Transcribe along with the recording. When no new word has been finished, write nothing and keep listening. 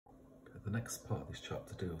the next part of this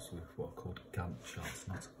chapter deals with what are called Gantt charts,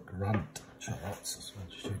 not Gantt charts, as my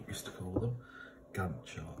student used to call them, Gantt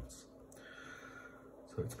charts.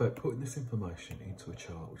 So it's about putting this information into a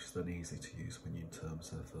chart, which is then easy to use when you, in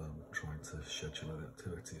terms of trying to schedule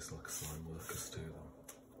activities like assign workers to them.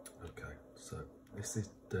 Okay, so this is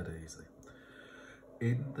dead easy.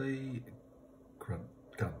 In the Gantt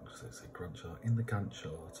chart, in the Gantt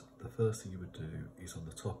chart, the first thing you would do is on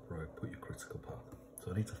the top row, put your critical path.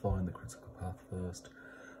 So I need to find the critical path first.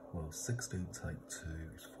 Well, 16 take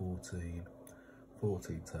 2 is 14,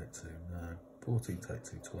 14 take 2, no, 14 take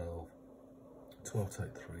 2, 12, 12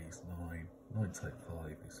 take 3 is 9, 9 take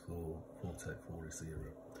 5 is 4, 4 take 4 is 0.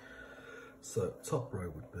 So top row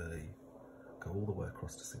would be, go all the way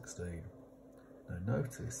across to 16. Now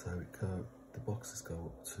notice how the boxes go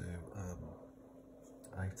up to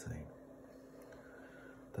 18.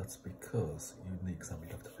 That's because you in the exam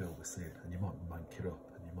you'd have to fill this in, and you might mank it up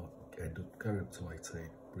and you might end up going up to 18.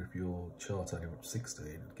 But if your chart only up to 16,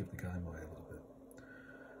 it'd give the game away a little bit.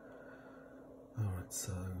 Alright,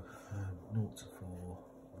 so 0 to 4,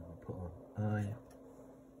 I'm going to put on A,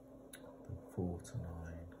 then 4 to 9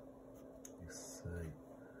 is C,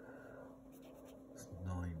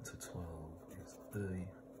 9 to 12 is B,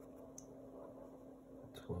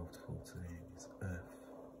 12 to 14 is F,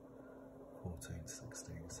 14 to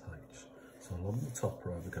 16 is H. So along the top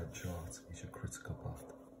row of the Gantt chart is your critical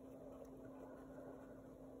path.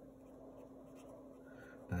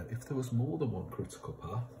 Now if there was more than one critical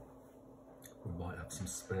path, we might have some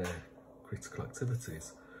spare critical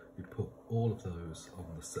activities. You'd put all of those on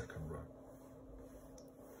the second row,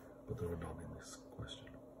 but there are none in this question.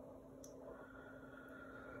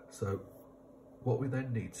 So what we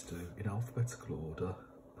then need to do in alphabetical order,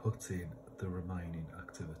 put in the remaining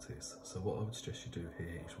activities. So what I would suggest you do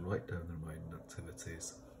here is write down the remaining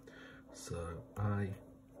activities. So A,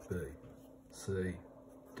 B, C,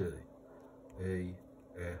 D, E,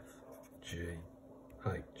 F, G,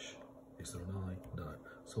 H. Is there an I? No.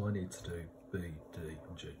 So I need to do B, D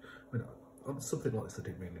and G. I mean, on something like this I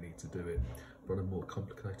didn't really need to do it, but on a more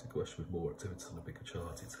complicated question with more activities on a bigger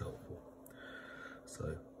chart, it's helpful. So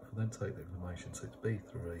I then take the information, so it's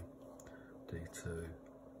B3, D2,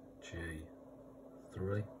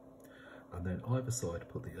 G3, and then either side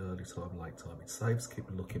put the early time, late time. It saves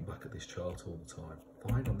keep looking back at this chart all the time.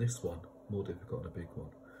 Fine on this one, more difficult on a big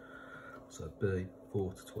one. So B,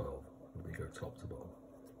 4 to 12, and we go top to bottom.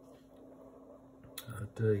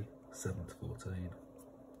 D, 7 to 14,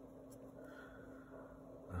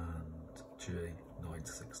 and G, 9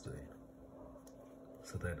 to 16.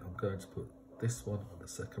 So then I'm going to put this one on the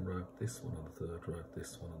second row, this one on the third row,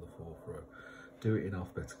 this one on the fourth row. Do it in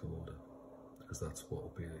alphabetical order, because that's what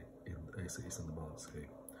will be in ACs in the mark scheme.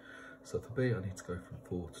 So for B, I need to go from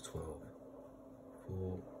 4 to 12.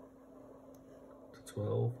 4 to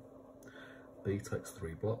 12. B takes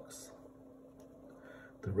 3 blocks.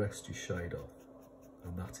 The rest you shade off,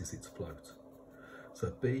 and that is its float.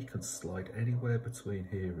 So B can slide anywhere between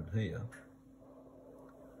here and here,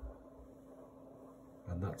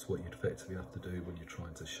 and that's what you'd effectively have to do when you're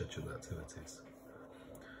trying to schedule the activities.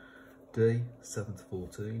 D, 7 to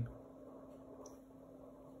 14.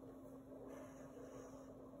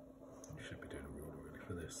 You should be doing a ruler really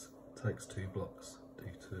for this. Takes 2 blocks,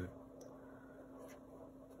 D2,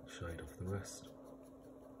 shade off the rest.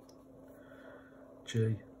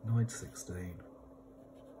 G, 9 to 16.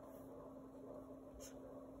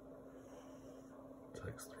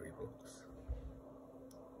 Takes 3 blocks.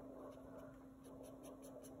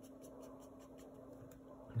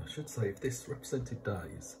 And I should say, if this represented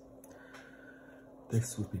days,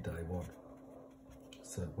 this would be day 1.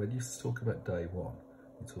 So when you talk about day 1,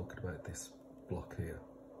 you're talking about this block here.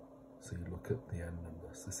 So you look at the end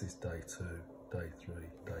numbers. This is day 2, day 3,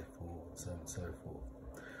 day 4, and so on and so forth.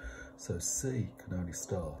 So C can only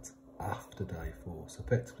start after day 4. So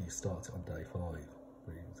effectively you start it on day 5.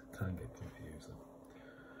 But it can get confusing.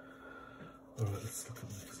 Alright, let's look at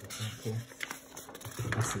the next example.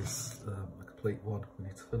 This is a complete one. We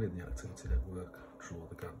need to fill in the activity network, draw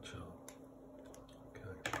the Gantt chart.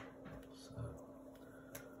 Okay,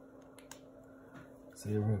 so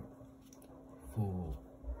 0, 4,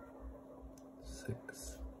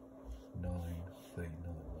 6, 9, 3,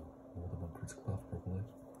 no, more than one critical path probably.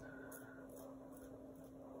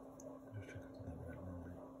 Just check if that right,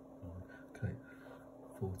 9. Okay,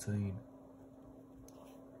 14,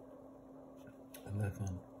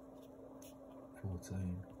 11,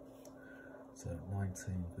 14, so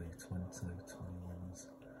 19 v 20, 21s.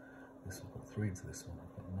 This will put 3 into this one.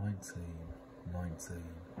 I've got 19, 19,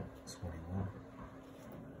 21,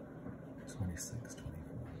 26, 24,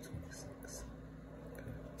 26.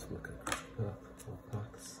 Okay, let's work out.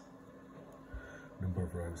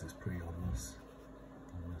 rows is pretty ominous.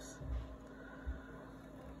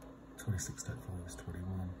 26 take 5 is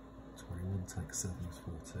 21. 21 take 7 is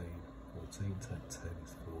 14. 14 take 10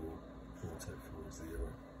 is 4. 4 take 4 is 0.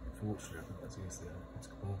 Unfortunately, I think that's easy. Let's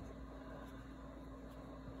go back.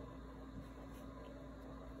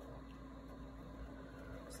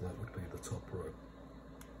 So that would be the top row.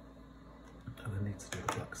 And I need to do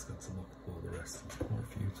the back skirts and knock all the rest. There's quite a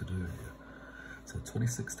few to do here. So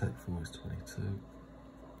 26 take 4 is 22.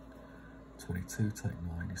 22 take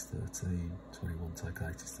 9 is 13. 21 take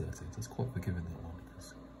 8 is 13. So it's quite forgiving, that one,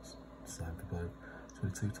 because it's the same for both.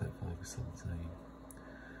 22 take 5 is 17.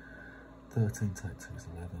 13 take 2 is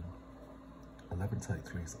 11. 11 take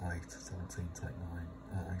 3 is 8. 17 take 9.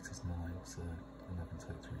 8 is 9. So 11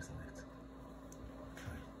 take 3 is 8.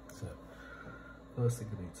 Okay, so first thing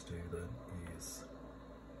I need to do then is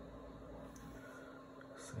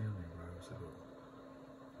see how many rows I've got.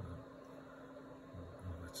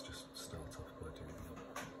 Let's just start off by doing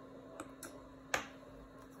the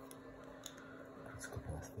critical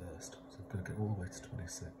path first. So I'm going to get all the way to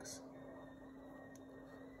 26.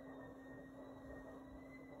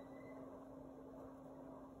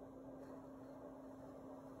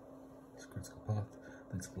 It's critical path,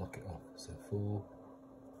 then to block it off. So 4,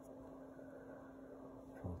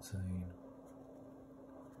 14,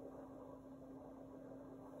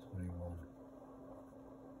 21,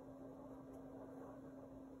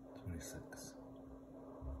 26.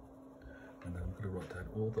 And then I'm going to write down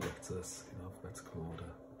all the letters in alphabetical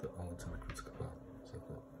order that aren't in the critical path. So I've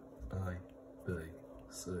got A, B,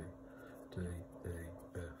 C, D, E,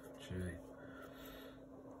 F, G,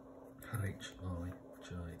 H, I, J,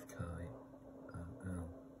 K, and L,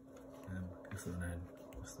 M. Is there an N?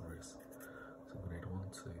 Yes, there is. So we need 1,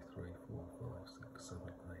 2, 3, 4, 5, 6, 7,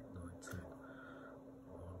 8, 9, 10.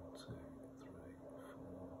 1, 2, 3,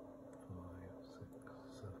 4, 5, 6,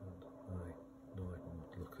 7, 8, 9.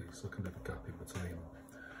 Lucky, so I can leave a gap in between them.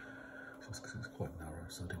 Just because it's quite narrow,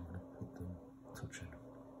 so I didn't want to put them touching.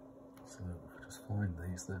 So if I just find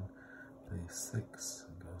these then, B6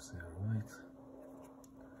 and go 0, 8.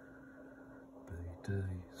 BD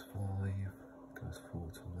is 5, goes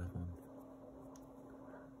 4 to 11.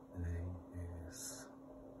 E is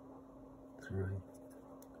 3,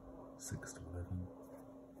 6 to 11.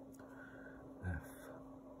 F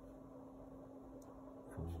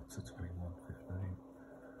 4 to 21, 15.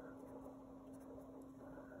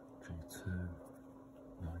 G2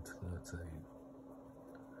 9 to 13.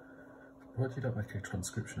 Provided you don't make any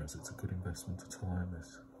transcription errors, it's a good investment of time.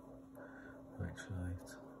 This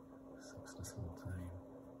H8 6 to 17.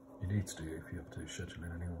 You need to do it if you have to do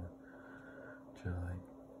scheduling anyway. J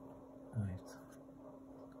 8,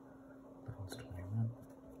 11 to 21,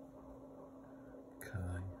 K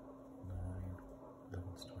 9,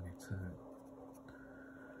 11 to 22,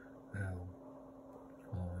 L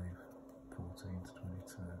 5, 14 to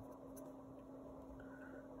 22,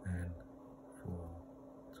 N 4,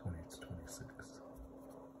 20 to 26.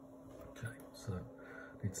 Okay, so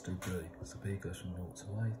need to do B. So B goes from 0 to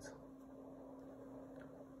 8.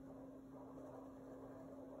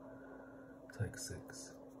 Take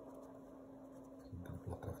 6. I'm going to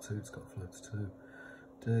block off 2, it's got a flow to 2.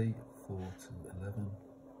 D, 4 to 11.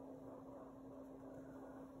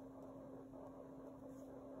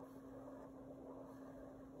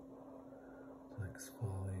 Takes 5.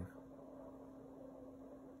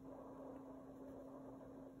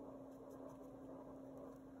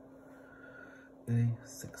 E,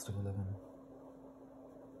 6 to 11.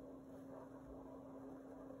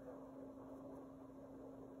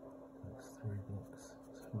 That's 3 blocks.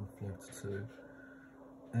 So we'll flow to 2.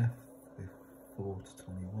 F, 4 to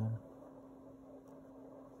 21.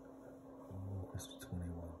 And walk us to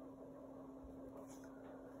 21.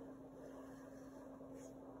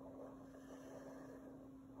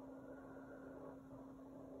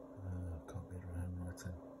 Can't read her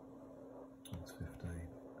handwriting. That's 15.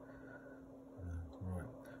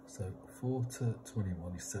 Right, so 4 to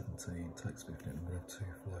 21 is 17, takes 15, and we have 2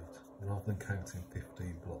 float. Rather than counting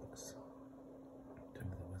 15 blocks, doing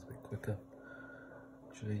that was a bit quicker.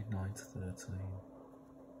 G, 9 to 13.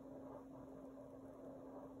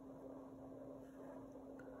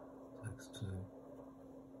 Takes 2.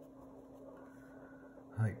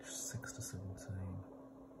 H, 6 to 17.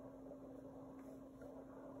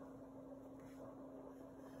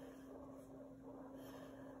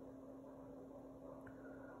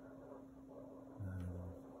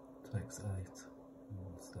 Takes 8.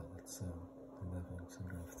 We'll start at 11, so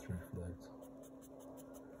we have 3 floats.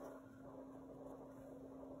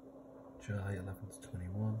 J, 11 to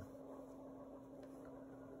 21.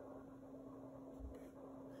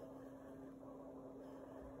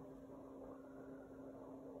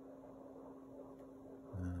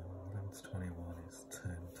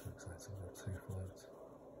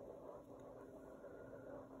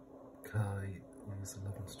 K is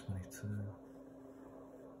 11 to 22. So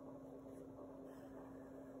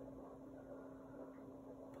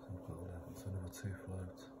we've got 11, so another 2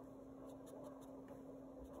 floats.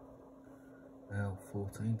 L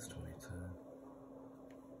 14 to 22.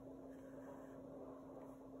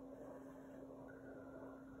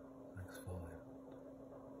 Next 5.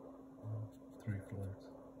 3 floats.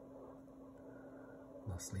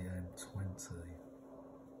 Lastly N 20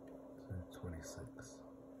 to 26.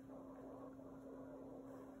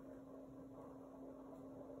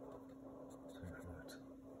 2 floats.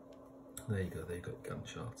 There you go, Gantt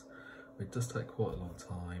chart. It does take quite a long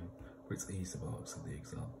time, but it's easy marks in the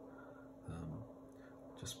exam.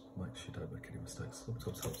 Just make sure you don't make any mistakes.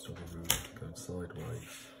 Sometimes it helps to have a ruler going sideways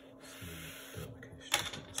so you don't make any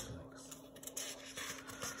stupid mistakes.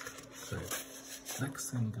 So, next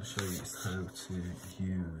thing I'm going to show you is how to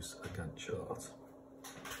use a Gantt chart.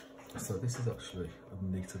 So this is actually a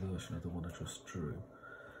neater version of the one I just drew.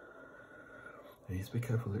 You need to be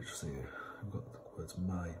careful with literacy here. We've got the words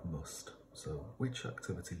may, must. So which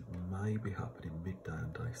activity may be happening midday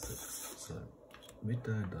on day 6? So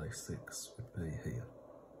midday on day 6 would be here.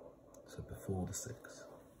 So before the 6.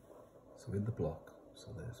 So in the block,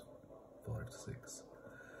 so there's 5 to 6.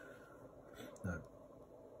 Now,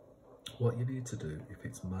 what you need to do, if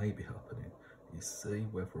it's may be happening, is see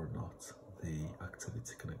whether or not the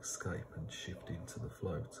activity can escape and shift into the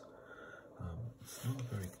float. It's not a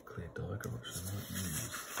very clear diagram actually, I might use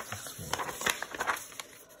this one.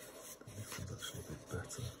 This one's actually a bit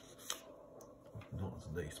better. Not as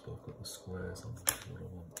neat, but I've got the squares on, which is what I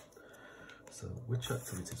want. So which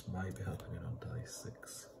activities may be happening on day 6?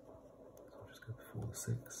 So I'll just go before the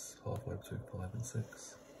 6, halfway between 5 and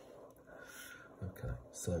 6. Okay,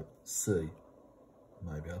 so C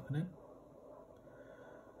may be happening.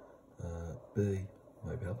 B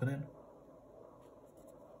may be happening.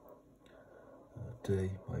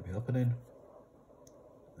 D may be happening.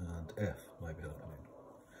 And F may be happening.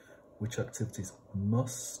 Which activities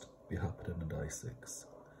must be happening on day 6?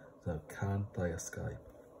 So can they escape?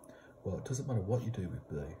 Well, it doesn't matter what you do with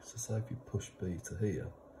B. So say if you push B to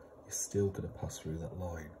here, you're still going to pass through that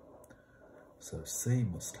line. So C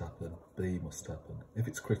must happen, B must happen. If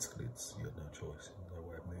it's critical, you've got no choice, no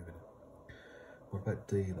way of moving it. What about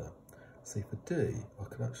D then? See, for D, I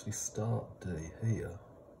could actually start D here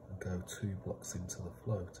and go 2 blocks into the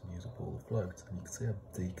float and use up all the float. And you can see how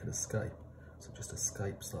D can escape. So it just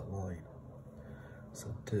escapes that line.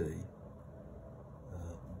 So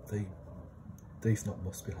D's not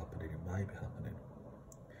must be happening, it may be happening.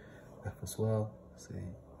 F as well, see,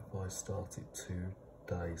 if I start it 2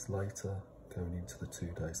 days later, going into the 2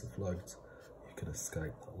 days of float, you can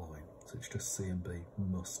escape that line. So it's just C and B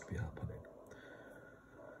must be happening.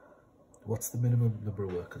 What's the minimum number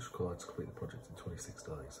of workers required to complete the project in 26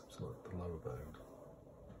 days? So like the lower bound.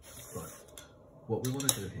 Right, what we want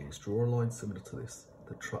to do here is draw a line similar to this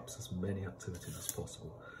that traps as many activities as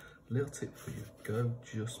possible. Little tip for you, go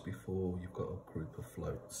just before you've got a group of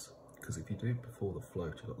floats, because if you do it before the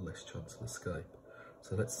float, you've got less chance of escape.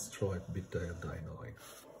 So let's try midday on day 9.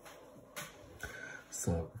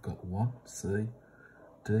 So we've got 1, C,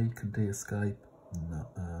 D, can D escape? No,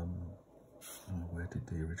 where did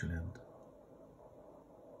D originally end?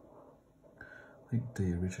 I think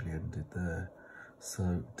D originally ended there,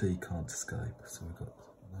 so D can't escape. So we've got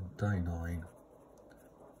on day 9,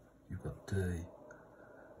 you've got D,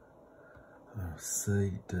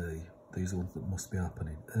 C, D, these are ones that must be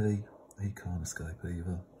happening. E can't escape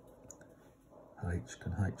either. H,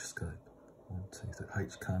 can H escape? 1, 2, 3,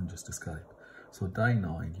 H can just escape. So day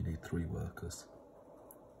 9 you need 3 workers,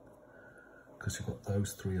 because you've got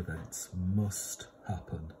those 3 events must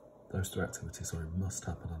happen, those 3 activities, sorry, must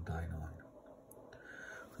happen on day 9.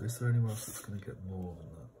 So is there anyone else that's going to get more than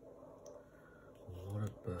that? What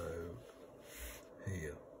about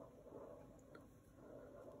here?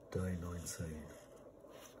 Day 19.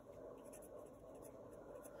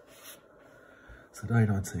 So day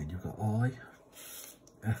 19, you've got I,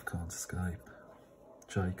 F can't escape,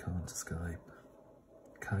 J can't escape,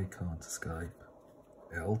 K can't escape,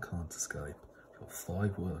 L can't escape. You've got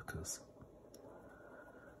 5 workers.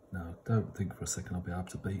 Now, don't think for a second I'll be able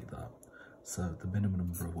to beat that. So the minimum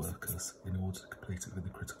number of workers in order to complete it within the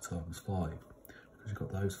critical time is 5. Because you've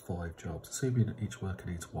got those 5 jobs. Assuming that each worker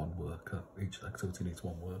needs 1 worker, each activity needs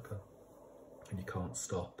 1 worker, and you can't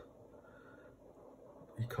stop.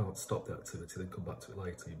 You can't stop the activity, then come back to it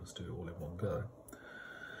later. You must do it all in one go.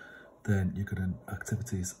 Then you're going to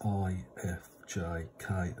activities I, F, J,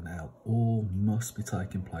 K and L all must be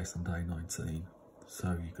taking place on day 19.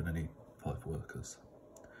 So you're going to need 5 workers.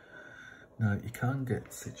 Now you can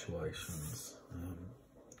get situations,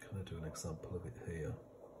 going to do an example of it here.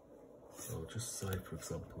 So I'll just say, for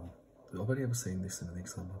example, I've only ever seen this in an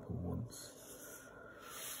exam happen once.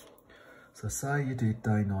 So say you did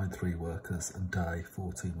day 9 3 workers and day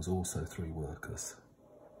 14 was also 3 workers.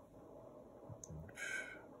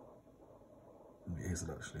 It isn't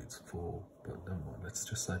actually, it's 4, but never mind. Let's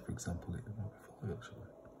just say, for example, it might be 5 actually.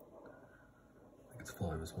 I think it's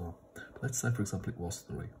 5 as well. But let's say, for example, it was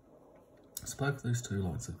 3. So both those two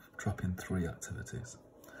lines have trapped in 3 activities.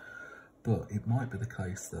 But it might be the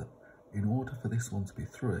case that in order for this one to be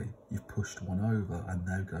 3, you've pushed one over and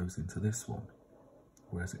now goes into this one,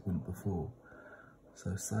 whereas it wouldn't before.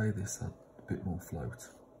 So say this had a bit more float.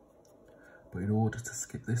 But in order to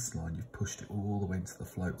skip this line, you've pushed it all the way into the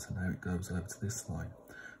float, and now it goes over to this line.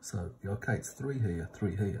 So, okay, it's 3 here,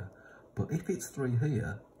 3 here. But if it's 3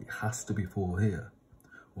 here, it has to be 4 here.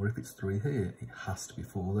 Or if it's 3 here, it has to be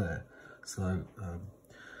 4 there. So,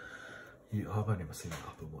 I've only ever seen it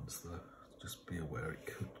happen once though. Just be aware it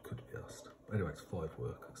could be asked. Anyway, it's 5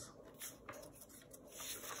 workers.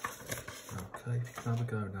 Okay, if you can have a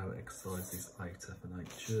go now at exercises 8F and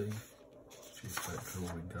 8G, which is about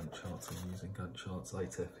drawing Gantt charts and using Gantt charts.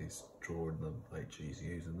 8F is drawing them, 8G is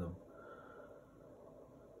using them.